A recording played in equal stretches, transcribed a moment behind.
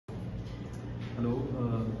Hello,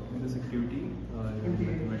 in this activity in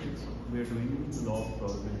mathematics, we are doing the law of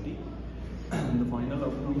probability. The final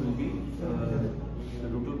outcome will be the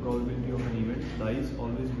total probability of an event lies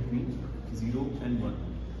always between 0 and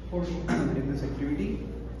 1. In this activity,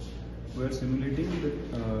 we are simulating the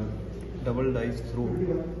double dice throw.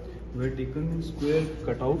 We have taken square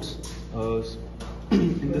cutouts.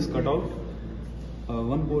 In this cutout,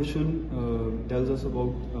 one portion tells us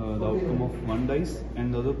about the outcome of one dice,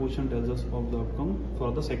 and the other portion tells us about the outcome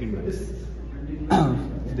for the second dice.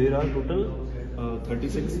 There are total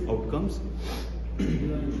 36 outcomes,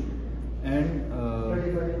 and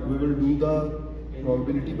we will do the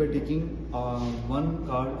probability by taking one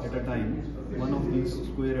card at a time, one of these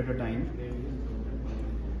square at a time,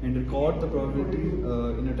 and record the probability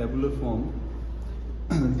in a tabular form.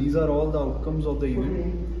 These are all the outcomes of the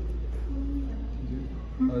event.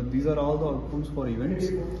 These are all the outcomes for events.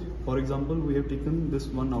 For example, we have taken this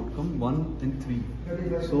one outcome, 1 and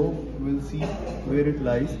 3. So we'll see where it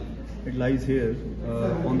lies. It lies here.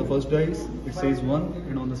 On the first dice it says 1,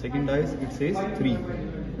 and on the second dice it says 3.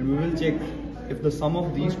 And we will check if the sum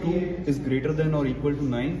of these two is greater than or equal to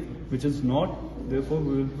 9, which is not. Therefore,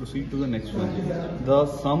 we will proceed to the next one. The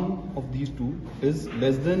sum of these two is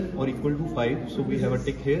less than or equal to 5. So we have a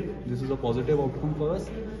tick here. This is a positive outcome for us.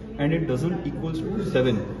 And it doesn't equals to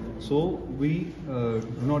 7. So we do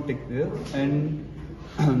not tick there. And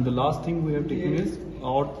the last thing we have taken is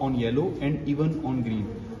odd on yellow and even on green.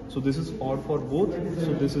 So this is odd for both.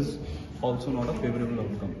 So this is also not a favorable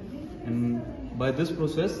outcome. And by this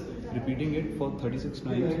process, repeating it for 36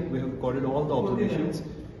 times, we have recorded all the observations,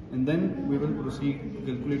 and then we will proceed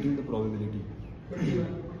calculating the probability.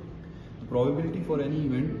 The probability for any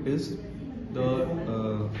event is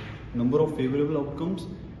the number of favorable outcomes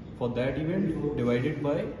for that event divided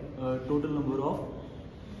by total number of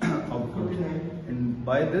outcomes. And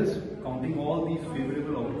by this, counting all these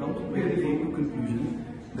favorable outcomes, we will come to conclusion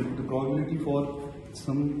that the probability for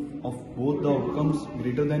sum of both the outcomes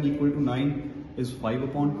greater than equal to 9 is 5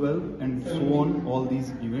 upon 12, and so on all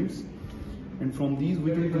these events. And from these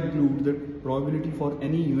we can conclude that probability for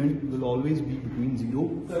any event will always be between 0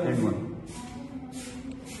 and 1.